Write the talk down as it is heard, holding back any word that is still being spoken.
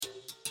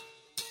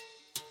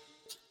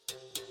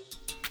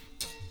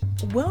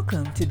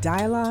Welcome to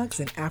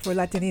Dialogues in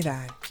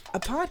Afro-Latinidad, a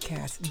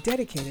podcast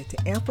dedicated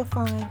to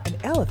amplifying and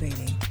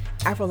elevating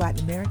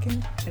Afro-Latin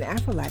American and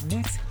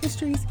Afro-Latinx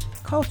histories,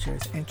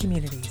 cultures, and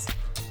communities.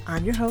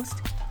 I'm your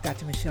host,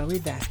 Dr. Michelle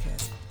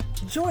Reed-Vasquez.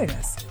 Join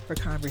us for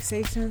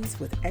conversations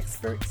with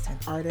experts and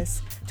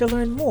artists to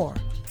learn more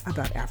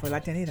about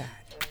Afro-Latinidad.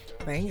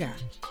 Venga.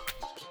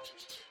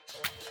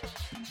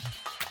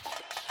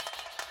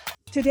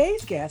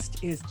 Today's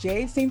guest is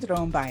Jade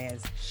Cindron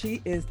Baez.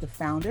 She is the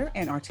founder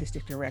and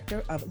artistic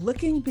director of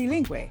Looking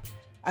Bilingüe,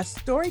 a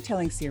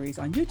storytelling series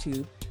on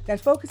YouTube that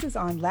focuses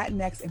on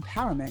Latinx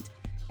empowerment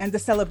and the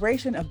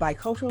celebration of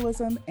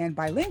biculturalism and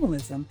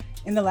bilingualism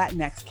in the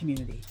Latinx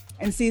community.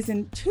 And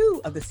season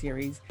 2 of the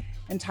series,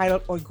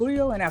 entitled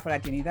Orgullo en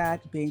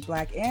Afro-Latinidad, Being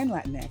Black and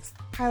Latinx,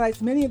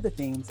 highlights many of the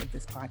themes of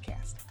this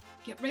podcast.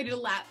 Get ready to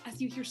laugh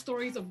as you hear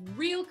stories of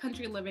real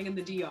country living in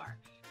the DR.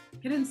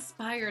 Get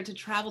inspired to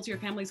travel to your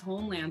family's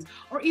homelands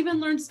or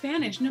even learn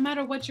Spanish, no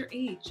matter what your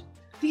age.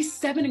 These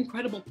 7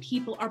 incredible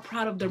people are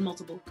proud of their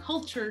multiple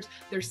cultures,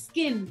 their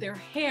skin, their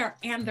hair,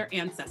 and their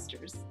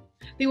ancestors.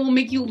 They will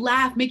make you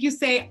laugh, make you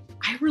say,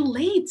 I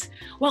relate,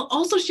 while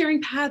also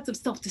sharing paths of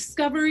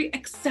self-discovery,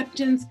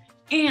 acceptance,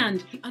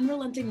 and the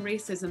unrelenting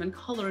racism and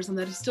colorism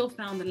that is still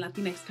found in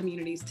Latinx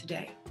communities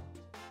today.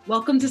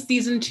 Welcome to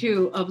season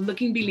 2 of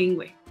Looking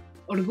Bilingüe,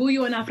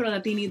 Orgullo en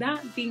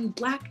Afro-Latinidad, Being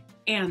Black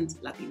and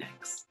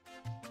Latinx.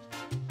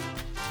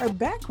 Her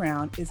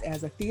background is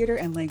as a theater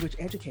and language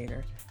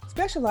educator,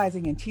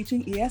 specializing in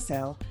teaching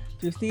ESL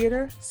through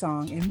theater,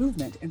 song, and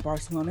movement in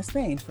Barcelona,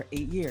 Spain for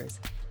 8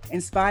 years.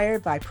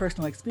 Inspired by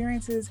personal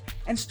experiences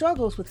and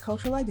struggles with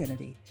cultural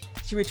identity,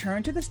 she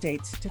returned to the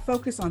States to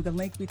focus on the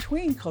link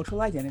between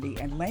cultural identity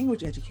and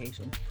language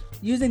education,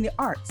 using the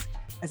arts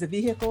as a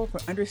vehicle for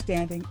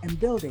understanding and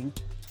building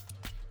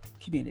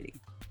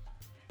community.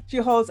 She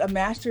holds a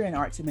Master in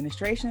Arts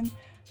Administration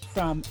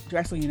from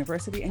Drexel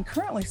University and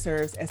currently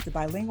serves as the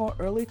bilingual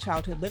early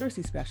childhood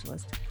literacy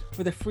specialist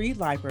for the Free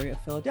Library of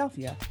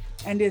Philadelphia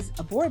and is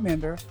a board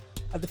member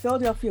of the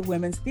Philadelphia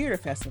Women's Theater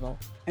Festival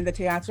and the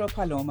Teatro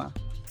Paloma,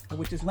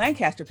 which is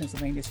Lancaster,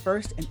 Pennsylvania's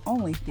first and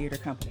only theater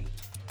company.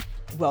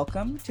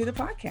 Welcome to the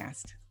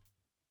podcast.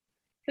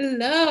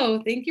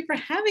 Hello, thank you for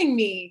having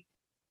me.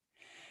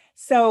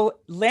 So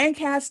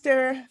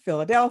Lancaster,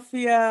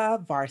 Philadelphia,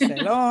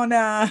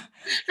 Barcelona,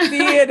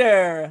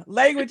 theater,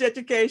 language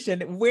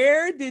education.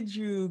 Where did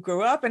you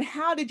grow up and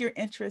how did your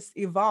interests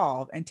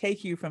evolve and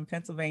take you from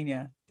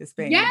Pennsylvania to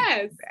Spain?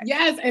 Yes.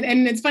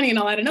 And it's funny, and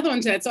I'll add another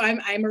one to that. So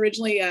I'm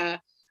originally a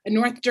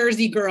North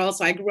Jersey girl.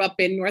 So I grew up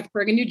in North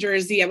Bergen, New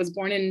Jersey. I was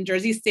born in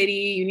Jersey City,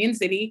 Union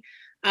City.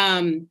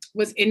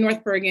 Was in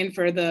North Bergen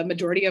for the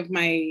majority of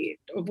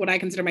what I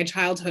consider my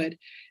childhood.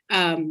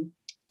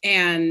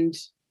 And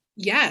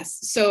yes,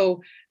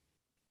 so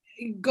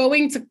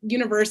going to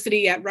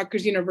university at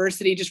Rutgers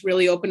University just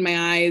really opened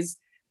my eyes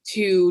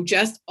to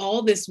just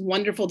all this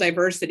wonderful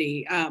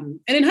diversity. And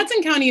in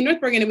Hudson County, in North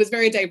Bergen, it was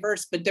very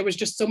diverse, but there was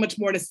just so much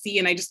more to see.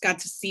 And I just got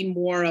to see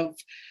more of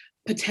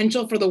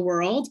potential for the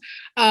world.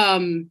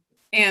 And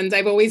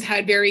I've always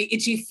had very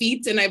itchy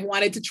feet and I've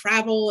wanted to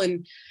travel.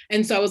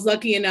 And so I was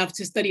lucky enough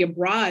to study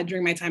abroad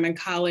during my time in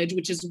college,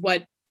 which is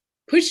what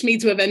pushed me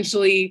to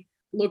eventually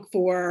look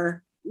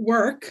for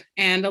work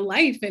and a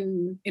life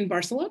in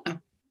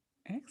Barcelona.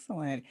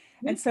 Excellent.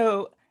 And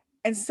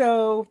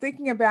so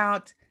thinking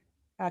about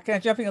kind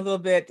of jumping a little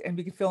bit, and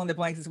we can fill in the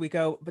blanks as we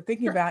go, but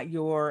thinking Sure. about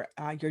your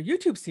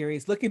YouTube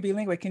series, Looking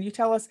Bilingüe, can you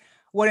tell us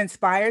what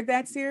inspired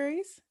that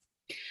series?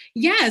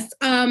 Yes.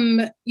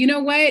 You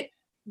know what?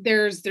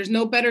 There's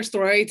no better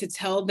story to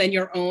tell than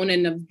your own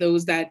and of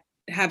those that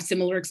have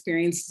similar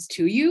experiences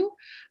to you.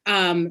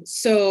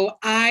 So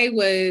I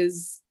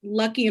was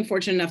lucky and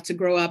fortunate enough to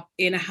grow up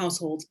in a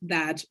household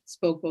that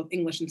spoke both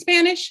English and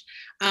Spanish.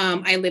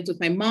 I lived with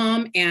my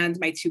mom and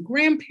my 2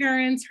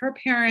 grandparents, her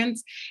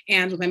parents,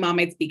 and with my mom,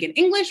 I'd speak in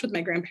English. With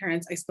my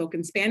grandparents, I spoke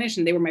in Spanish,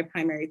 and they were my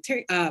primary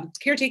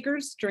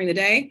caretakers during the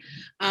day.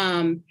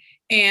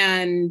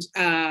 And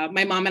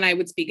my mom and I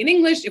would speak in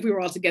English. If we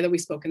were all together, we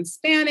spoke in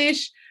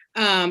Spanish.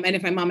 And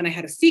if my mom and I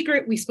had a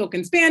secret, we spoke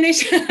in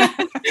Spanish,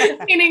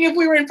 meaning if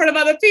we were in front of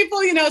other people,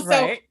 so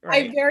Right.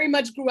 I very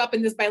much grew up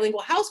in this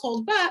bilingual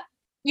household, but,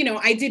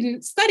 I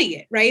didn't study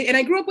it, right? And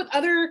I grew up with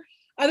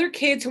other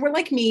kids who were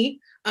like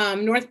me.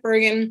 North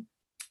Bergen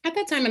at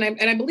that time,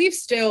 and I believe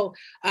still,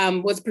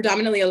 was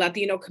predominantly a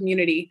Latino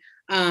community.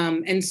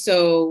 And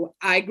so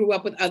I grew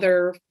up with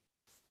other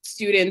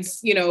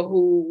students,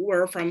 who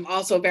were from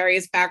also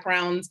various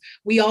backgrounds.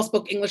 We all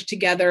spoke English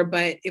together,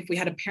 but if we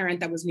had a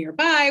parent that was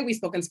nearby, we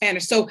spoke in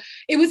Spanish. So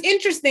it was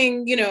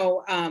interesting,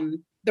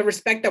 the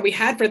respect that we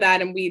had for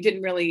that. And we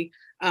didn't really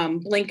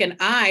blink an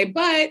eye,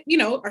 but,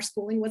 our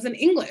schooling was in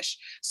English.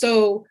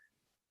 So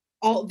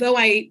although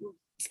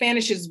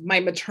Spanish is my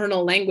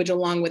maternal language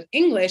along with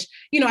English,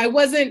 I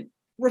wasn't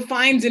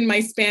refined in my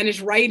Spanish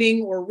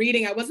writing or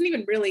reading. I wasn't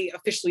even really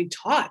officially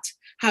taught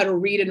how to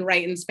read and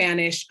write in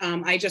Spanish.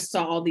 I just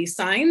saw all these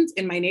signs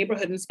in my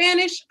neighborhood in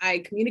Spanish. I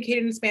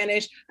communicated in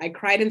Spanish. I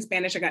cried in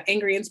Spanish. I got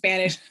angry in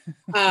Spanish.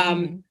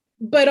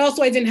 but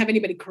also I didn't have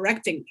anybody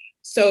correcting me.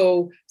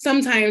 So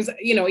sometimes,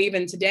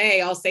 even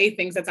today I'll say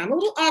things that sound a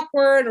little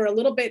awkward or a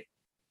little bit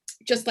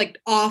just like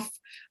off,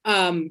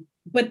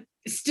 but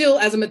still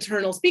as a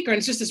maternal speaker. And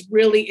it's just this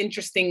really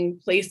interesting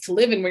place to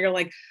live in where you're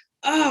like,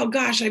 oh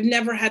gosh, I've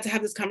never had to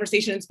have this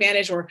conversation in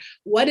Spanish, or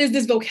what is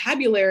this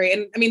vocabulary?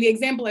 And I mean, the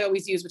example I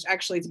always use, which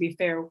actually, to be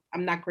fair,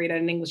 I'm not great at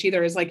in English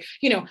either, is like,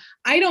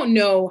 I don't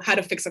know how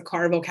to fix a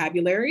car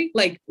vocabulary.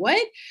 Like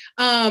what?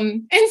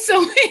 And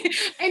so, and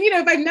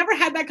if I've never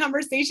had that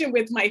conversation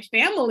with my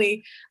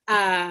family,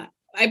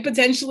 I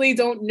potentially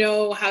don't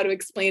know how to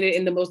explain it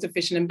in the most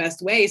efficient and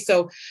best way.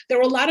 So there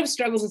were a lot of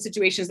struggles and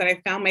situations that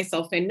I found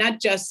myself in, not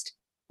just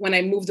when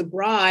I moved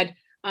abroad,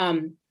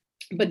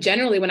 but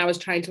generally when I was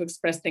trying to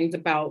express things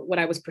about what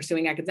I was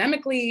pursuing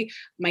academically,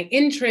 my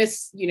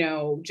interests,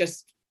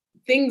 just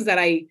things that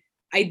I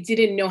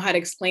didn't know how to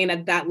explain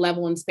at that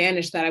level in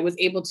Spanish that I was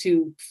able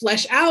to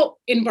flesh out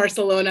in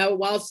Barcelona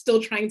while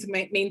still trying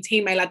to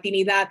maintain my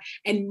Latinidad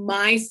and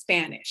my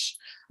Spanish.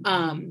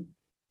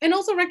 And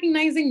also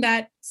recognizing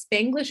that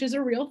Spanglish is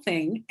a real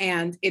thing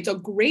and it's a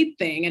great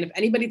thing. And if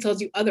anybody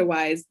tells you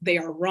otherwise, they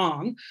are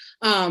wrong.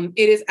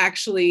 It is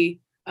actually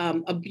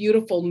a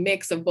beautiful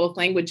mix of both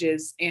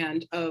languages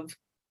and of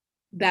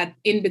that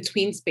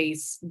in-between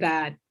space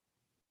that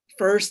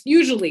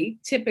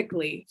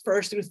typically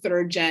first through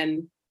third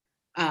gen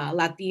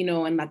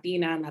Latino and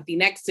Latina and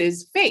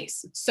Latinx's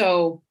face.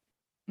 So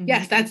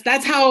yes,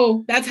 that's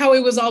how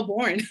it was all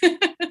born.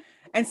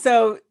 And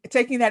so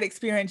taking that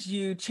experience,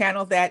 you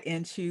channeled that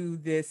into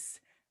this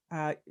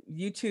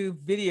YouTube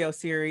video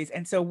series.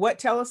 And so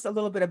tell us a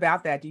little bit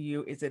about that.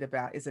 Is it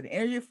an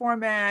interview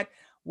format?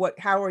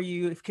 How are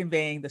you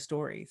conveying the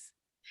stories?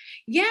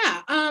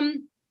 Yeah.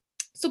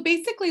 So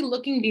basically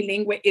Looking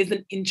Bilingüe is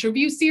an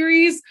interview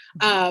series.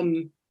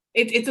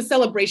 It's a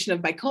celebration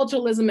of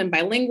biculturalism and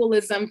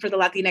bilingualism for the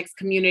Latinx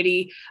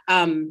community.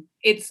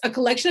 It's a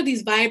collection of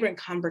these vibrant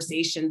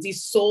conversations,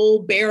 these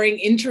soul-bearing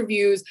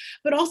interviews,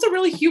 but also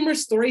really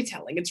humorous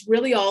storytelling. It's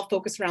really all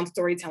focused around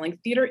storytelling.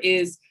 Theater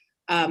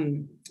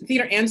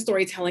and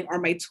storytelling are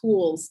my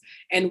tools,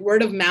 and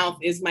word of mouth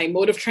is my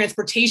mode of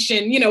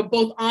transportation,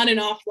 both on and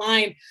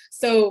offline.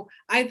 So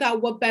I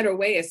thought, what better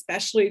way,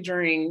 especially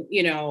during,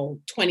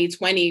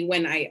 2020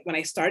 when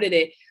I started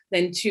it,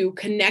 than to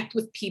connect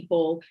with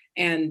people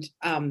and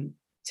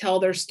tell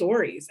their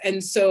stories.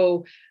 And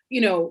so,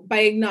 by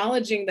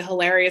acknowledging the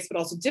hilarious but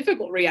also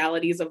difficult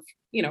realities of,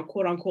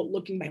 quote unquote,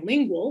 looking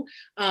bilingual,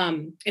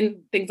 and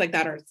things like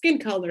that are skin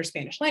color,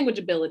 Spanish language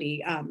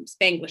ability,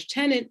 Spanglish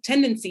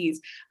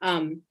tendencies.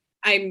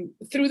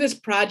 Through this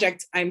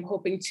project, I'm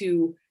hoping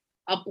to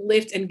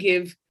uplift and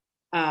give,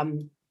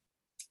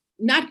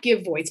 not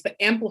give voice, but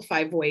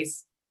amplify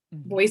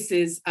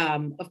voices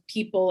of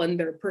people and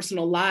their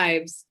personal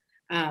lives.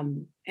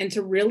 And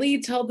to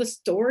really tell the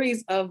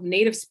stories of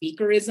native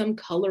speakerism,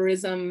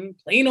 colorism,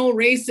 plain old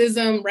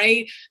racism,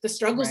 right? The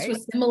struggles to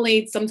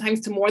assimilate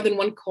sometimes to more than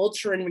one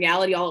culture and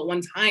reality all at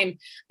one time,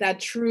 that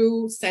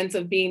true sense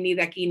of being ni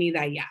de aquí ni de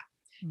allá.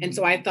 And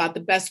so I thought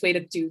the best way to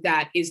do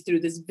that is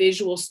through this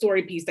visual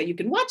story piece that you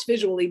can watch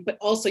visually, but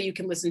also you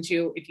can listen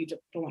to, if you don't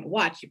want to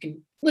watch, you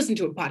can listen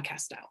to it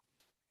podcast style.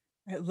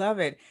 I love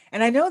it.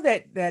 And I know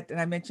that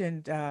and I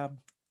mentioned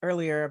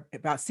earlier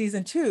about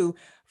season 2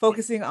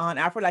 focusing on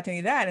Afro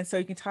Latinidad, and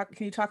so can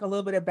you talk a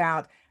little bit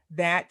about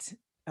that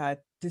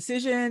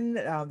decision,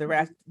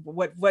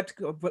 what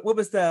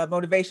was the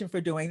motivation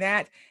for doing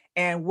that,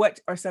 and what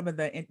are some of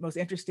the most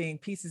interesting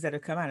pieces that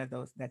have come out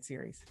of that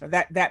series, or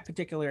that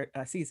particular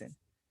season?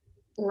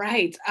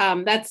 Right.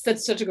 That's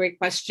such a great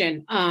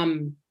question.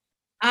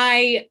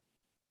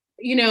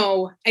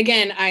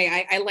 Again,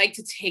 I like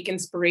to take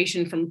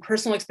inspiration from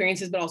personal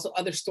experiences, but also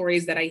other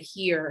stories that I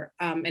hear,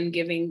 and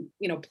giving,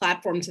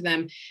 platform to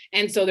them.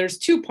 And so there's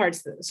two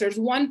parts to this. There's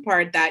one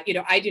part that,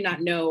 I do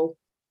not know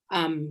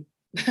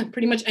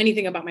pretty much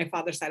anything about my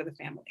father's side of the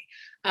family.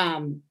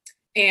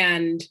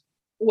 And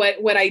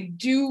what I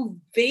do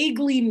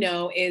vaguely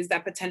know is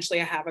that potentially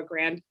I have a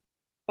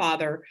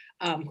grandfather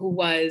who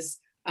was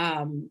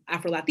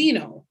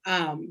Afro-Latino.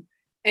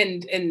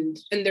 And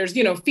there's,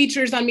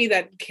 features on me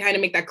that kind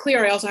of make that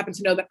clear. I also happen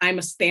to know that I'm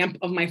a stamp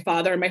of my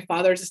father, and my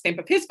father is a stamp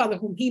of his father,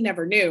 whom he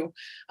never knew.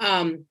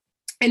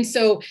 And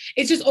so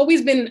it's just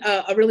always been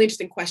a really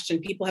interesting question.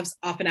 People have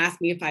often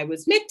asked me if I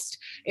was mixed,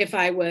 if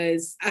I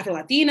was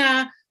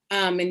Afro-Latina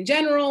in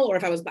general, or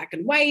if I was Black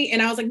and white.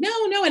 And I was like,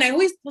 no. And I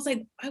always was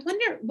like, I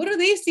wonder, what are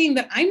they seeing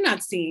that I'm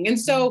not seeing? And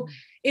so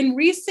in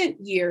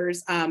recent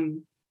years,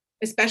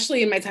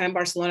 especially in my time in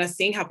Barcelona,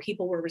 seeing how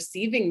people were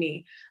receiving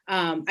me,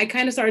 I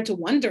kind of started to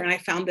wonder, and I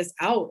found this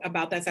out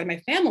about that side of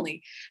my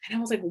family. And I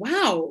was like,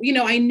 wow,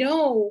 I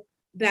know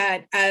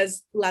that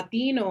as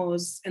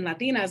Latinos and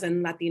Latinas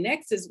and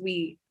Latinxes,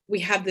 we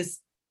have this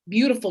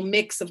beautiful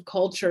mix of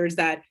cultures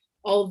that,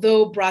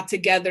 although brought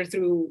together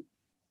through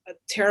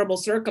terrible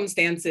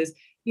circumstances,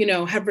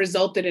 have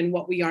resulted in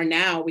what we are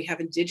now. We have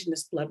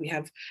indigenous blood, we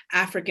have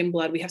African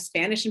blood, we have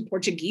Spanish and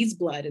Portuguese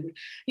blood, and,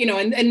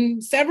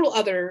 and several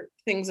other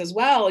things as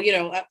well,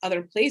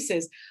 other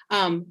places.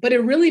 But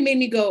it really made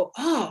me go,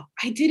 oh,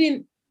 I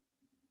didn't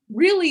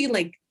really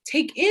like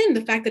take in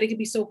the fact that it could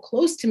be so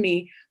close to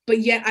me, but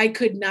yet I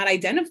could not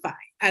identify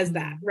as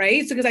that,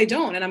 right? So because I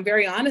don't, and I'm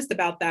very honest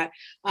about that.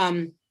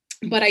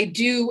 But I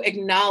do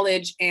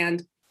acknowledge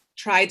and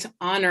try to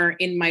honor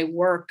in my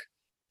work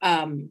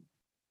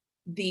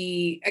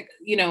the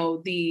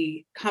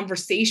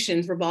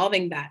conversations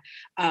revolving that.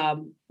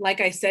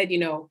 Like I said,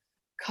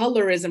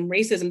 colorism,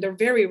 racism, they're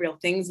very real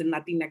things in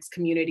Latinx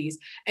communities.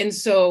 And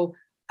so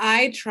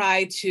I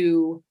try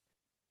to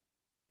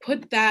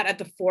put that at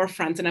the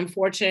forefront. And I'm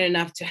fortunate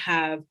enough to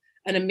have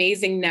an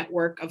amazing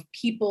network of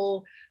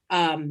people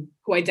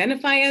who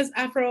identify as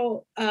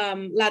Afro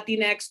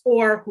Latinx,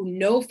 or who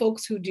know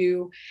folks who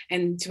do,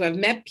 and to have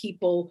met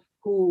people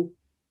who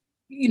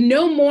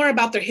know more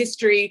about their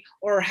history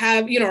or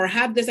have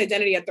this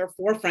identity at their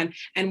forefront,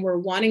 and we're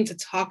wanting to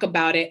talk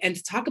about it and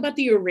to talk about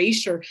the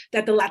erasure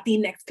that the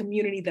Latinx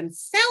community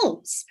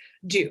themselves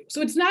do.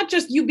 So it's not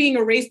just you being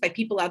erased by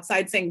people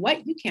outside saying,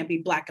 what, you can't be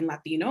Black and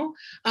Latino.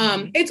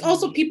 It's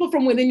also people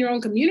from within your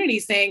own community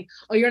saying,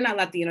 oh, you're not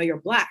Latino, you're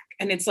Black.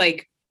 And it's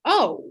like,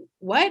 oh,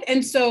 what?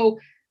 And so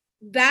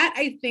that,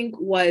 I think,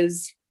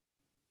 was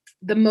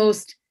the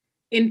most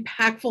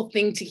impactful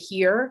thing to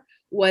hear,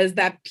 was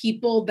that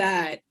people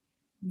that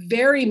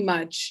very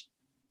much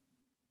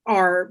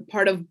are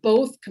part of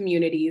both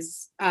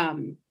communities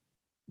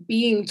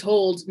being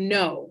told,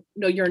 no,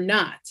 you're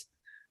not.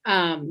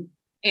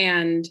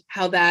 And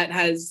how that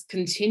has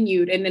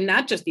continued, and then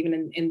not just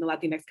even in the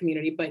Latinx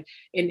community, but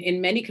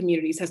in many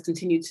communities has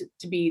continued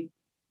to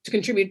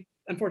contribute,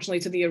 unfortunately,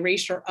 to the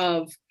erasure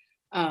of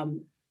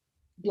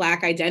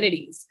Black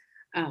identities.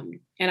 And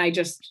I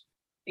just,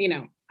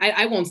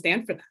 I won't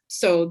stand for that.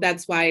 So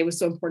that's why it was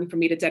so important for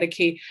me to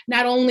dedicate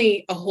not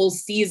only a whole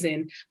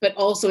season, but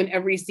also in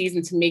every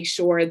season to make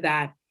sure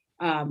that,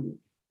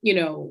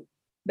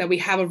 that we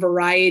have a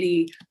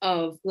variety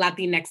of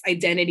Latinx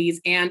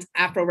identities and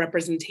Afro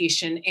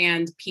representation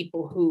and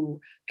people who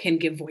can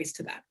give voice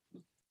to that.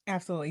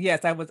 Absolutely.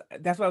 Yes,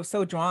 that's why I was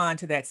so drawn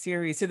to that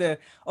series, to the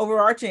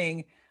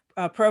overarching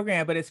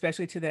program, but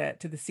especially to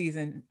the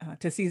season,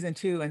 to season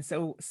 2. And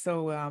so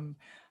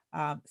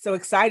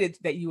excited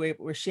that you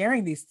were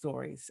sharing these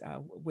stories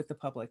with the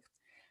public.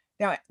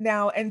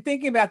 Now, and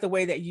thinking about the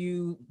way that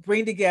you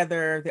bring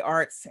together the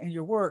arts and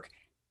your work,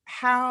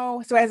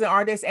 so as an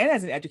artist and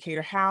as an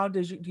educator, how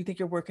do you think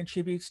your work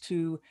contributes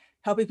to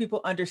helping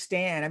people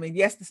understand? I mean,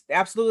 yes,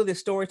 absolutely, the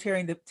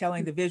storytelling,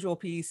 telling, the visual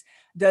piece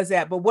does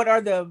that, but what are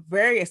the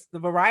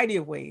variety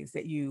of ways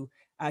that you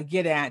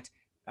get at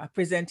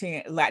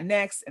presenting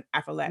Latinx and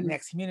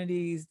Afro-Latinx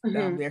communities,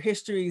 their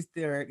histories,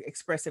 their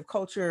expressive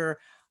culture,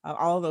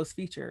 all of those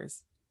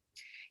features?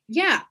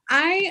 Yeah,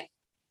 I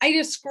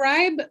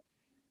describe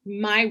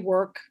my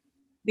work,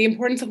 the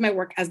importance of my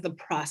work, as the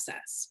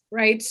process,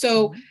 right?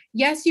 So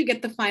yes, you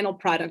get the final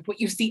product.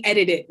 What you see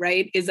edited,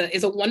 right, is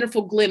a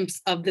wonderful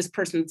glimpse of this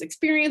person's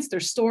experience, their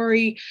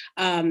story,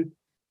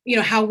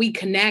 how we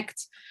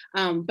connect.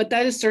 But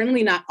that is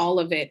certainly not all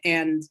of it.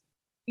 And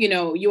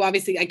you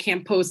obviously, I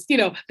can't post,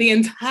 the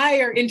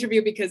entire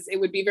interview because it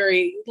would be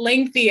very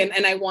lengthy,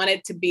 and I want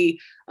it to be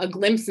a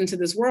glimpse into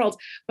this world,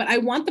 but I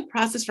want the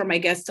process for my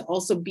guests to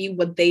also be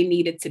what they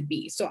need it to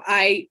be. So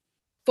I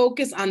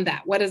focus on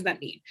that. What does that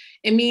mean?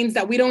 It means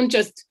that we don't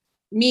just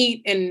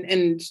meet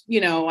and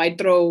I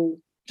throw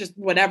just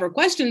whatever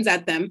questions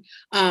at them.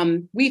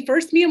 We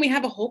first meet and we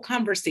have a whole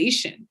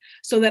conversation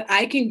so that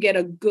I can get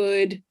a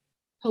good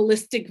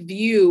holistic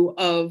view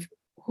of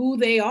who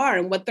they are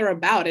and what they're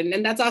about.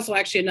 And that's also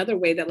actually another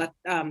way that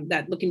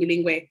that Looking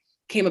Bilingue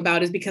came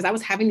about, is because I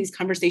was having these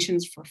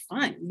conversations for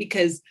fun,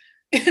 because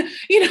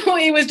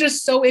it was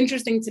just so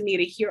interesting to me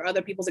to hear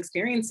other people's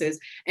experiences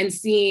and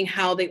seeing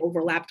how they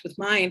overlapped with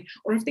mine,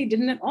 or if they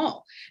didn't at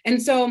all.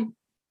 And so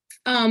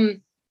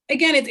again,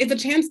 it's a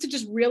chance to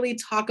just really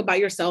talk about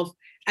yourself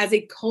as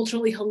a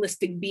culturally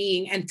holistic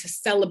being and to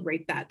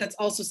celebrate that. That's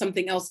also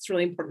something else that's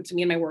really important to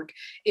me in my work,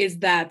 is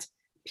that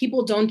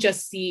people don't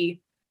just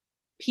see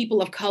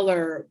people of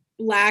color,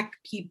 Black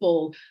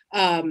people,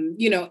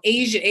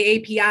 Asia,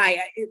 AAPI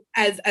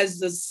as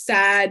the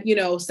sad,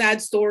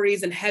 sad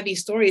stories and heavy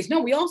stories.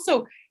 No, we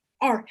also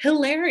are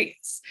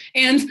hilarious,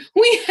 and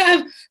we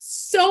have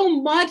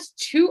so much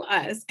to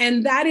us.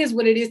 And that is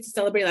what it is to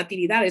celebrate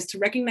Latinidad, is to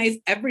recognize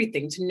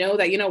everything, to know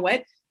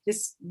that,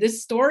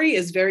 this story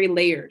is very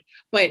layered,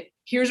 but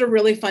here's a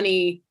really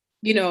funny,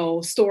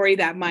 story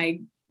that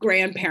my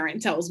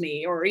grandparent tells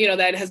me, or,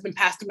 that has been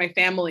passed to my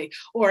family,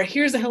 or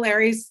here's a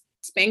hilarious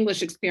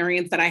Spanglish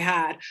experience that I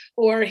had,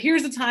 or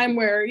here's a time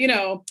where,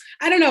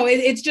 I don't know,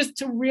 it's just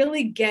to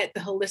really get the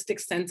holistic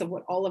sense of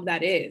what all of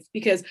that is.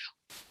 Because,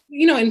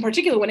 in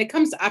particular, when it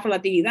comes to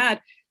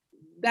Afro-Latinidad,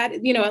 that,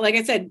 like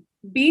I said,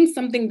 being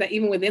something that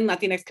even within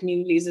Latinx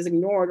communities is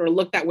ignored or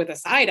looked at with a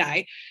side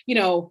eye,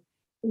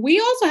 we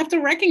also have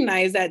to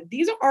recognize that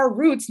these are our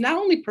roots, not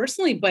only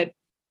personally, but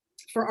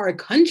for our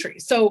country.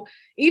 So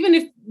even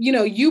if,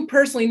 you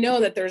personally know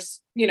that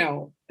there's,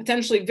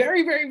 potentially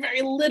very, very,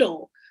 very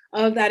little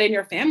of that in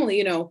your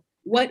family,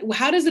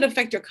 how does it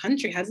affect your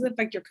country? How does it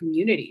affect your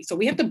community? So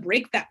we have to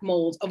break that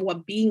mold of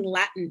what being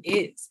Latin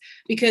is,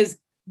 because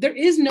there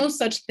is no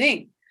such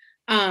thing.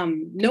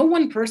 No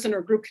one person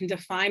or group can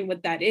define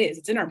what that is.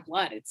 It's in our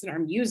blood. It's in our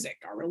music,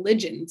 our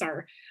religions,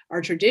 our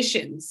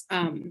traditions.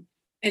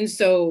 And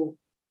so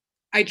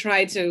I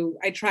try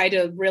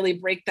to really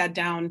break that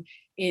down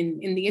in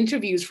the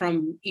interviews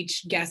from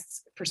each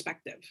guest's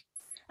perspective.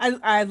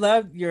 I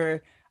love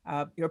your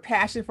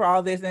passion for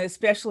all this, and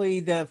especially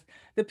the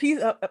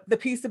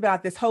piece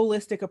about this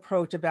holistic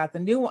approach, about the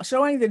nuance,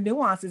 showing the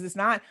nuances. It's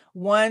not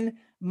one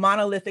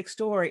monolithic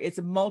story. It's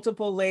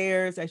multiple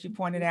layers, as you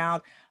pointed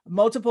out,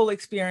 multiple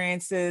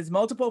experiences,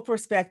 multiple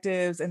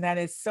perspectives, and that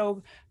is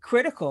so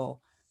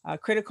critical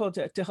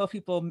to help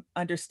people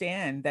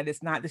understand that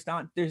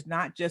there's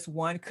not just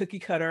one cookie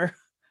cutter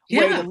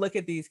way to look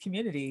at these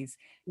communities.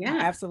 Yeah,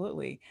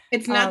 absolutely.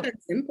 It's not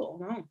that simple.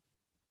 No.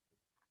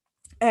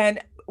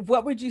 And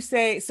what would you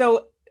say?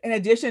 So in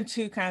addition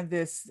to kind of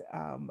this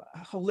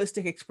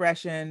holistic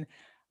expression,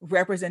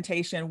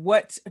 representation,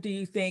 what do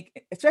you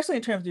think, especially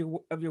in terms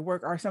of your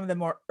work, are some of the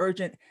more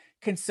urgent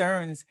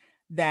concerns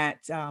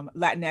that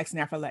Latinx and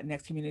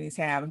Afro-Latinx communities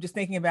have? I'm just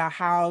thinking about,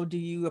 how do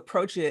you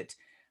approach it,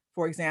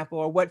 for example,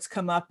 or what's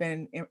come up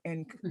in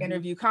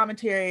interview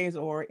commentaries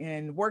or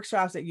in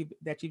workshops that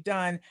you've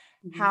done?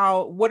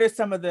 What are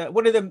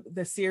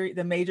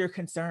the major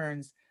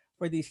concerns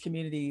for these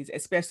communities,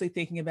 especially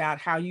thinking about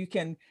how you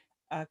can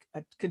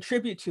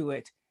contribute to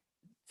it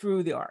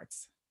through the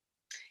arts?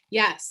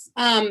 Yes.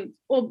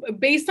 Well,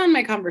 based on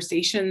my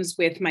conversations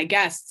with my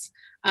guests,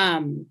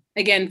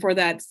 again, for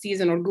that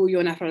season, Orgullo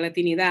en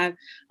Afro-Latinidad,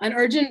 an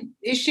urgent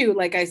issue,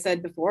 like I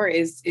said before,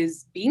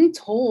 is being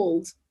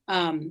told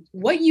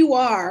what you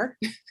are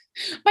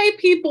by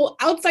people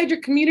outside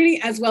your community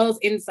as well as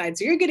inside.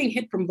 So you're getting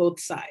hit from both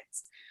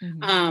sides.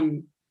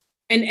 And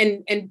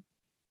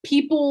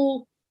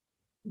people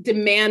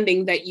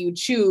demanding that you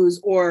choose,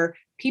 or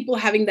people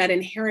having that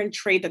inherent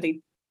trait that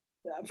they,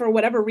 for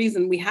whatever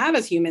reason, we have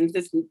as humans,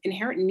 this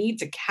inherent need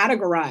to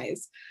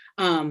categorize,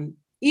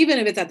 even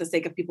if it's at the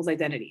sake of people's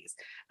identities.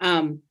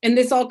 And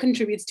this all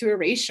contributes to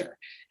erasure.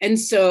 And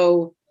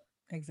so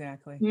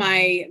exactly,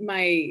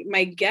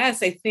 my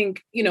guess, I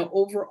think,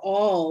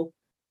 overall,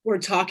 we're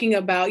talking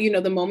about,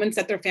 the moments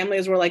that their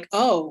families were like,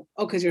 oh,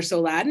 because you're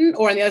so Latin,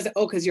 or on the other side,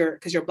 oh, because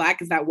you're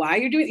Black, is that why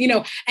you're doing,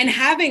 and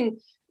having,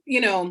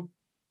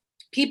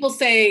 people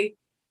say,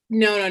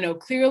 no,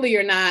 clearly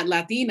you're not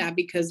Latina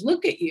because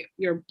look at you,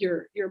 you're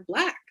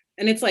Black.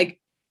 And it's like,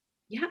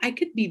 yeah, I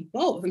could be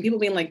both. And people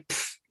being like,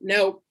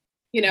 no,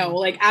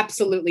 like,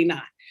 absolutely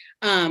not.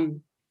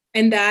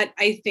 And that,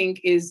 I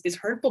think, is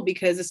hurtful,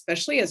 because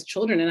especially as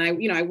children,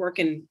 and I work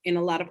in a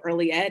lot of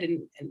early ed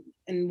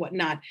and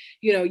whatnot,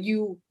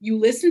 you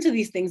listen to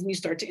these things and you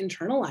start to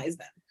internalize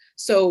them.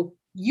 So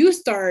you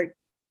start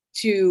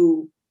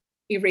to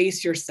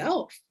erase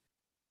yourself.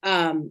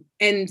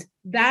 And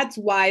that's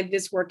why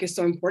this work is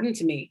so important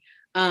to me.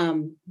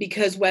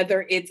 Because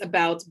whether it's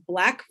about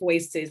Black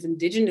voices,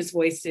 Indigenous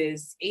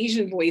voices,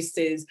 Asian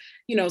voices,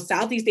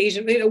 Southeast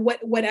Asian,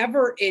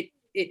 whatever it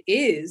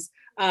is,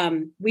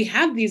 we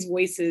have these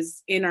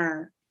voices in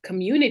our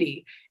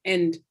community.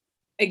 And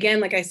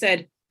again, like I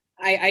said,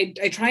 I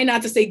try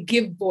not to say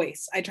give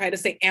voice. I try to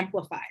say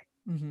amplify.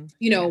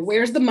 Yes.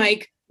 Where's the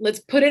mic? Let's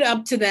put it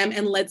up to them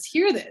and let's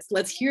hear this.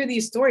 Let's hear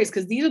these stories,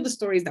 because these are the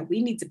stories that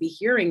we need to be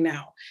hearing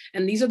now.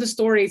 And these are the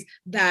stories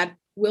that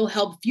will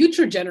help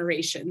future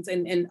generations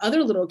and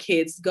other little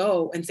kids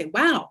go and say,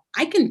 wow,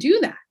 I can do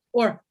that.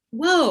 Or,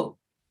 whoa,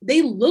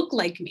 they look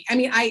like me. I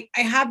mean, I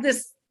have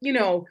this,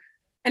 and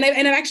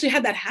I've actually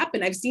had that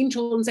happen. I've seen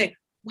children say,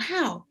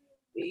 wow,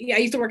 I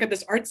used to work at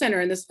this art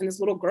center, and this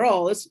little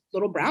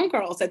brown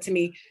girl said to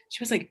me,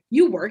 she was like,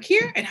 you work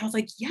here? And I was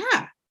like,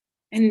 yeah.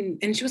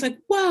 And she was like,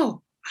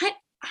 whoa,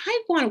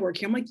 I want to work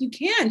here. I'm like, you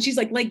can. She's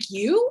like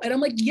you? And I'm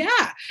like,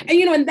 yeah. And,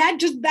 and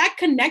that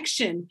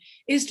connection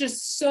is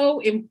just so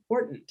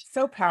important.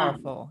 So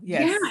powerful.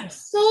 Yes. Yeah,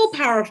 so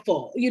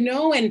powerful,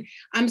 and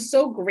I'm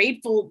so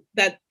grateful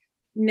that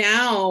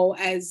now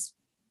as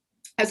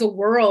a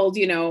world,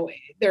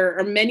 there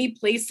are many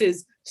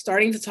places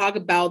starting to talk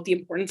about the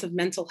importance of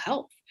mental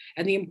health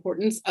and the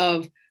importance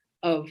of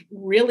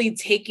really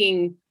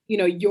taking,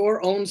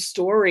 your own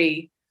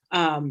story,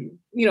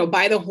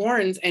 by the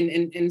horns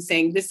and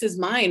saying, this is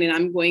mine, and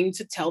I'm going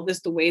to tell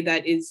this the way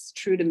that is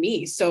true to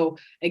me. So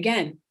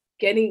again,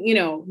 getting,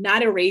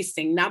 not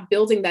erasing, not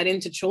building that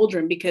into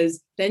children,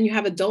 because then you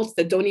have adults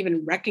that don't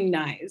even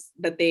recognize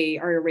that they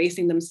are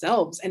erasing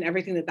themselves and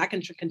everything that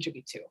can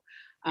contribute to.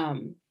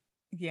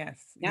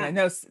 Yes. Yeah.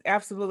 No,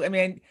 absolutely. I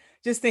mean,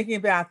 just thinking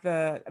about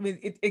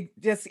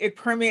it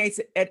permeates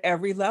at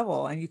every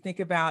level. And you think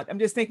about, I'm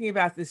just thinking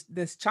about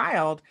this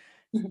child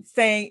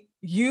saying,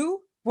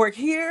 you work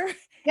here,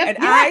 yep,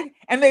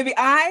 and maybe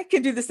I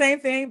can do the same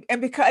thing. And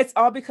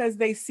because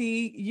they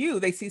see you,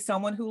 they see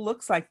someone who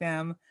looks like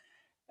them,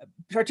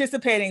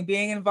 participating,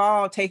 being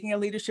involved, taking a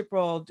leadership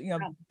role,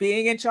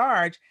 being in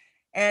charge.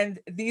 And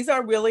these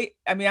are really,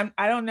 I mean,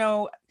 I don't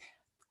know,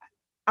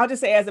 I'll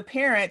just say as a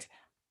parent,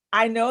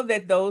 I know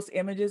that those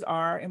images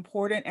are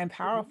important and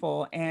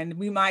powerful, and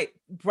we might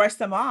brush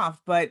them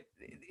off, but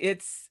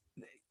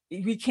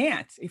we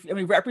can't.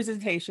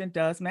 Representation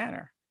does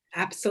matter.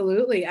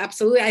 Absolutely.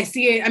 Absolutely. I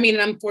see it. I mean,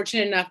 I'm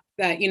fortunate enough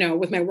that,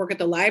 with my work at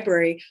the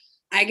library,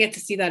 I get to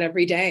see that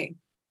every day.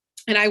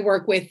 And I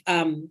work with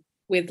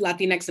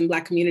Latinx and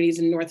Black communities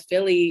in North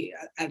Philly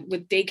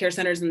with daycare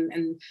centers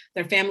and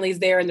their families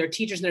there and their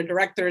teachers and their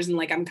directors. And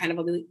like, I'm kind of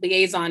a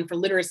liaison for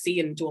literacy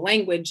and dual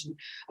language. And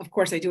of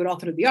course I do it all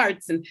through the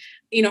arts. And,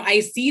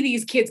 I see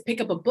these kids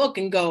pick up a book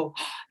and go,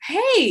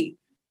 hey,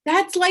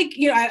 that's like,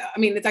 I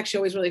mean, it's actually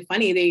always really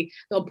funny.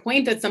 They'll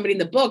point at somebody in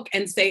the book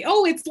and say,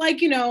 oh, it's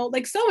like,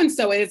 like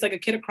so-and-so. And it's like a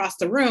kid across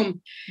the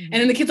room. Mm-hmm. And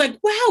then the kid's like,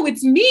 wow,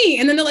 it's me.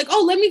 And then they're like,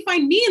 oh, let me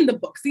find me in the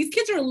books. These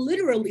kids are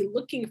literally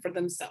looking for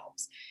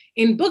themselves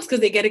in books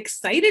because they get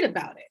excited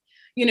about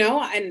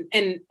it,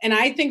 and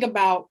I think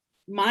about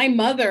my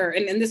mother,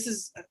 and this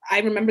is,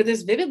 I remember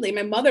this vividly,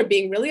 my mother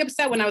being really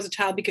upset when I was a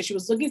child because she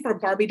was looking for a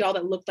Barbie doll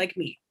that looked like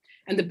me.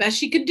 And the best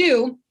she could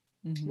do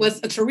mm-hmm. was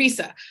a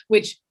Teresa,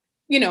 which,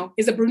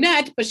 is a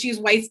brunette, but she's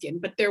white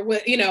skinned. But there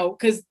was,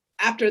 because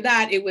after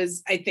that, it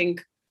was, I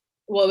think,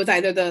 well, it was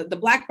either the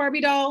Black Barbie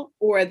doll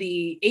or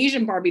the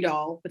Asian Barbie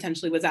doll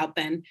potentially was out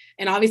then.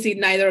 And obviously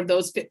neither of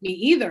those fit me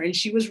either. And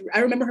I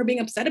remember her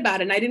being upset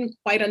about it. And I didn't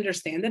quite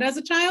understand it as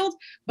a child,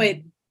 but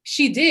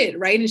she did,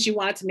 right? And she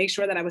wanted to make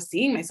sure that I was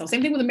seeing myself.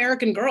 Same thing with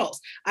American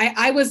Girls.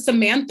 I was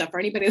Samantha,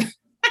 for anybody that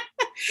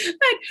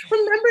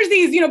remembers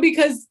these,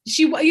 because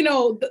she,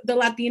 the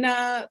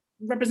Latina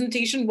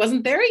representation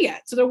wasn't there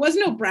yet. So there was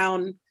no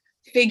brown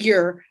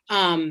figure.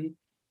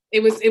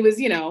 It was,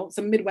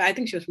 some Midwest, I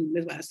think she was from the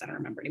Midwest. I don't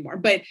remember anymore,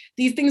 but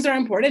these things are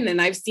important.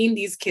 And I've seen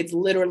these kids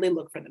literally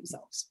look for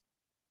themselves.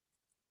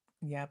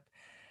 Yep.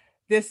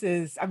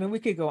 We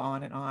could go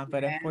on and on,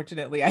 but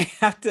unfortunately I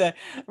have to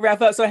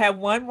wrap up. So I have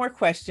one more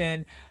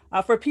question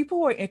for people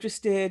who are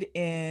interested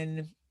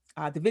in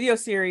the video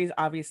series,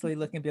 obviously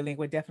Looking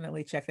Bilingual,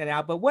 definitely check that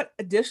out. But what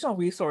additional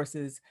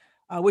resources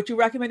would you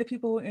recommend to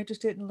people who are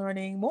interested in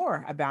learning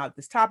more about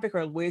this topic,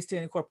 or ways to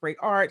incorporate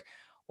art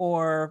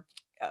or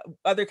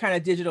other kind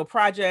of digital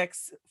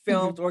projects,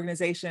 films, mm-hmm.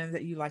 organizations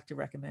that you like to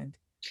recommend?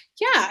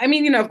 Yeah, I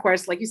mean, of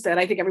course, like you said,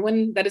 I think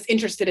everyone that is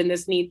interested in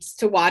this needs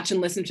to watch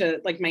and listen to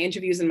like my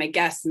interviews and my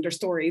guests and their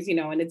stories,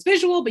 and it's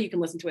visual, but you can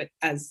listen to it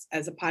as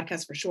a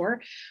podcast for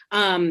sure.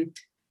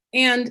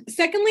 And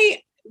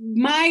secondly,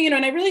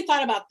 and I really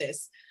thought about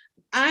this.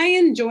 I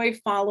enjoy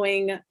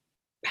following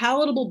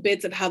palatable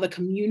bits of how the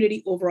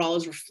community overall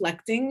is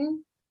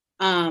reflecting,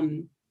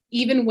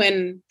 even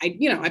when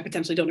I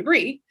potentially don't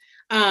agree.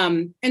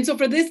 And so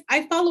for this,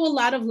 I follow a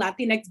lot of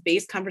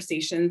Latinx-based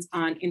conversations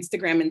on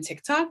Instagram and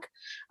TikTok,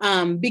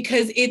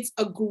 because it's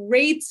a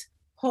great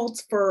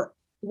pulse for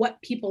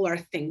what people are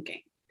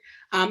thinking.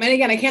 And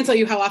again, I can't tell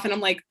you how often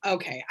I'm like,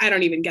 okay, I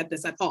don't even get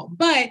this at all,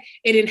 but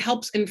it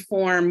helps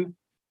inform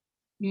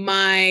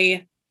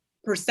my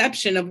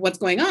perception of what's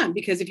going on.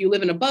 Because if you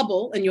live in a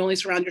bubble and you only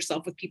surround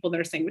yourself with people that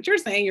are saying what you're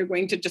saying, you're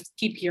going to just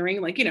keep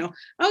hearing like,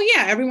 oh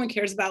yeah, everyone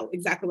cares about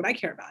exactly what I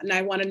care about. And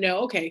I want to know,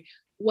 okay,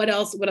 what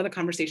other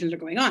conversations are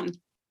going on?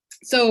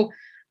 So,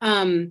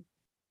 an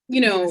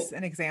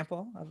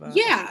example of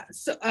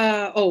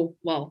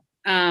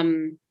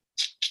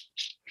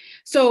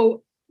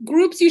so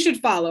groups you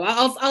should follow.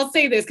 I'll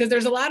say this because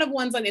there's a lot of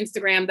ones on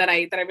Instagram that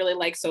I really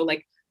like. So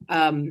like,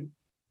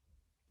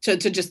 to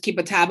just keep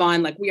a tab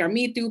on, like We Are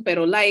Me Too,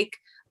 Pero Like,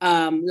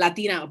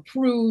 Latina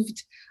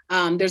Approved.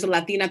 There's a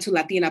Latina to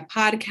Latina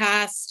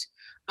podcast.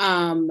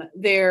 And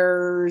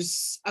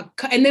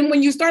then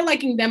when you start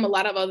liking them, a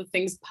lot of other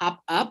things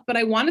pop up. But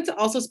I wanted to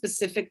also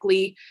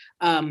specifically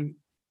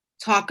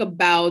talk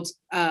about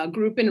a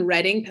group in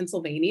Reading,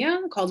 Pennsylvania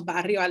called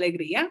Barrio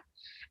Alegría.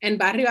 And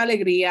Barrio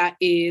Alegría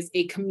is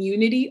a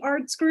community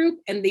arts group,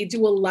 and they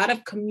do a lot of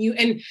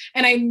and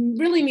I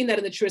really mean that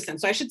in the truest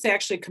sense. So I should say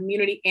actually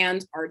community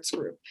and arts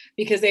group,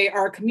 because they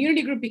are a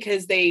community group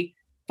because they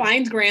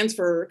find grants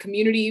for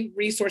community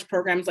resource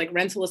programs like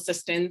rental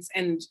assistance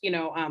and,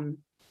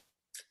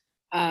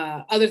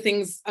 other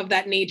things of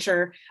that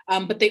nature.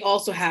 But they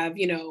also have,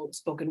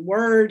 spoken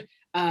word.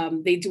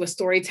 They do a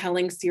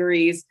storytelling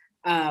series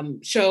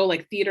show,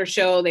 like theater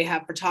show. They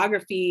have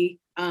photography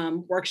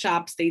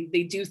workshops.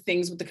 They do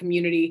things with the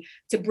community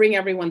to bring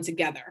everyone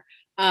together.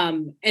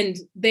 And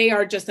they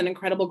are just an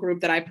incredible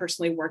group that I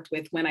personally worked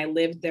with when I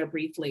lived there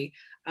briefly,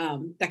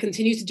 that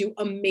continues to do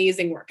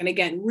amazing work. And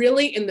again,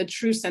 really in the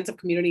true sense of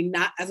community,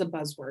 not as a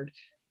buzzword.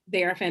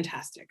 They are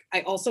fantastic.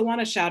 I also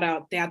want to shout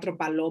out Teatro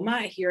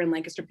Paloma here in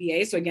Lancaster,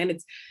 PA. So again,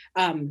 it's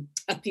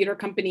a theater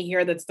company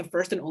here that's the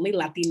first and only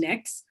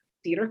Latinx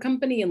theater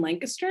company in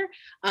Lancaster.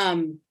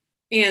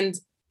 And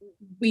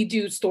we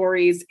do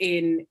stories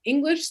in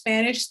English,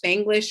 Spanish,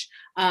 Spanglish,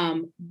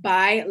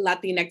 by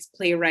Latinx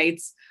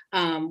playwrights.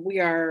 We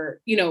are,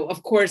 you know,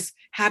 of course,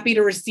 happy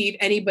to receive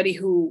anybody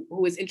who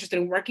is interested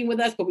in working with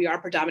us, but we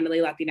are predominantly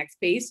Latinx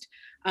based.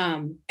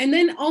 And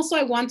then also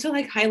I want to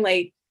like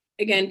highlight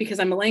again, because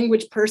I'm a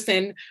language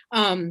person,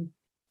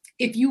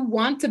 if you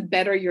want to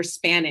better your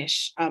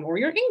Spanish or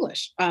your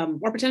English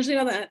or potentially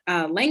another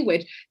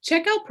language,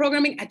 check out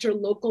programming at your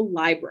local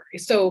library.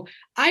 So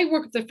I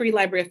work at the Free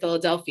Library of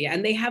Philadelphia,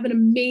 and they have an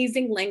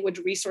amazing language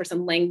resource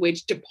and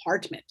language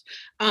department.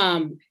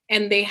 And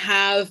they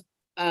have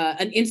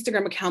an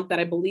Instagram account that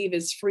I believe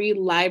is Free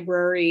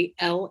Library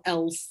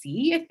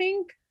LLC, I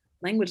think,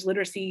 Language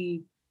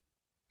Literacy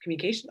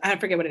Communication. I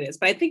forget what it is,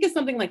 but I think it's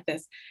something like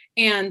this.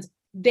 And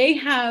they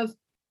have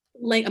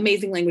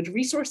amazing language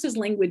resources,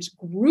 language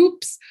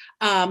groups,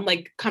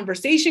 like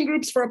conversation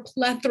groups for a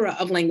plethora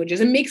of languages.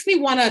 It makes me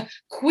want to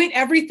quit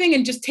everything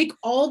and just take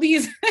all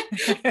these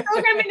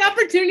programming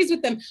opportunities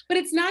with them. But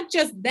it's not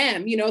just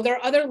them. You know, there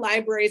are other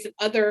libraries and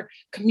other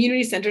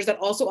community centers that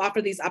also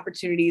offer these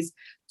opportunities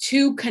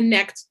to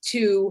connect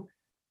to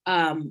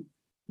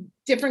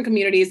different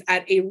communities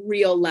at a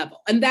real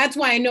level. And that's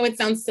why I know it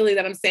sounds silly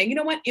that I'm saying, you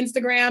know what,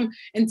 Instagram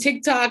and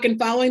TikTok and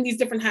following these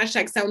different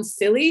hashtags sounds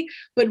silly,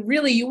 but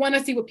really you want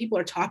to see what people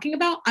are talking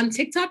about on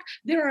TikTok.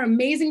 There are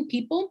amazing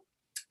people.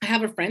 I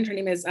have a friend, her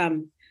name is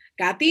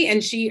Gati,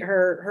 and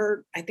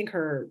I think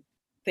her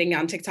thing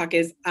on TikTok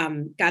is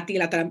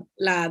Gati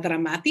La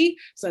Dramati.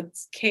 So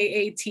it's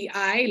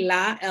Kati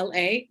La La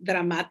Dramati,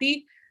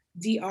 Dramati.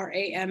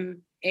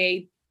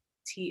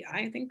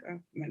 I think I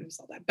might have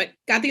saw that, but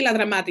Gati La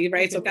Dramati,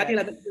 right? So Gati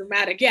La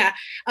Dramatic, yeah.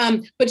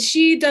 But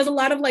she does a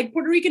lot of like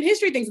Puerto Rican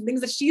history things and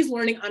things that she's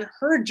learning on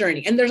her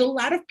journey. And there's a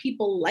lot of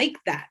people like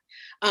that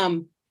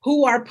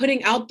who are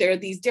putting out there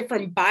these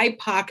different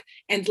BIPOC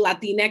and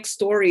Latinx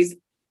stories.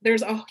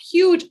 There's a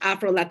huge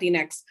Afro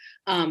Latinx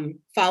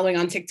following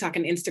on TikTok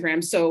and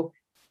Instagram. So,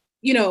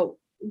 you know,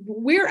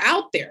 we're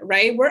out there,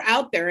 right? We're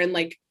out there, and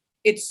like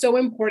it's so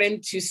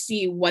important to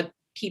see what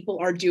people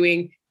are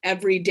doing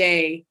every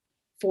day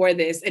for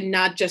this, and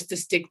not just to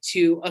stick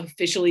to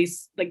officially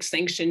like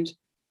sanctioned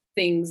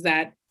things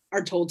that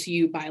are told to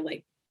you by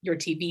like your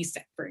TV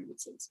set, for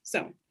instance.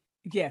 So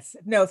yes,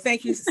 no,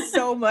 thank you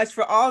so much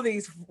for all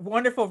these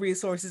wonderful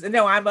resources. And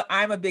no,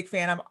 I'm a big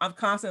fan. I'm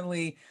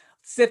constantly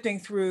sifting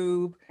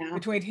through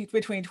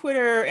between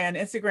Twitter and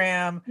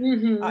Instagram.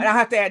 And I'll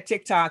have to add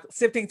TikTok,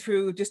 sifting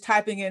through, just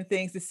typing in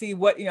things to see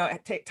what, you know,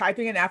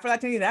 typing in Afro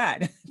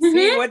Latinidad,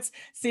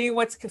 see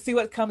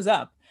what comes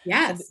up.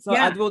 Yes. So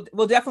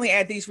we'll definitely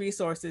add these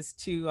resources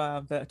to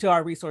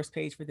our resource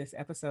page for this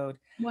episode.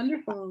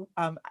 Wonderful.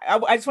 I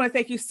just want to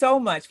thank you so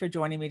much for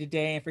joining me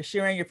today and for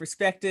sharing your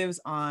perspectives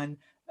on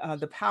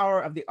the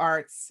power of the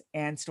arts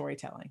and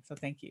storytelling. So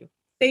thank you.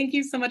 Thank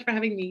you so much for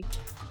having me.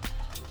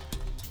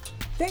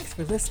 Thanks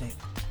for listening.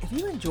 If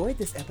you enjoyed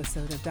this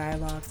episode of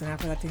Dialogues in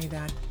Afro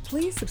Latinidad,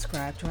 please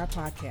subscribe to our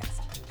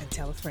podcast and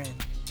tell a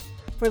friend.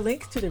 For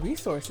links to the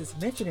resources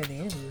mentioned in the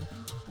interview,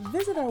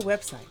 visit our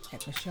website at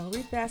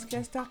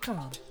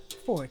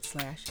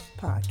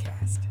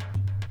michellereedvasquez.com/podcast.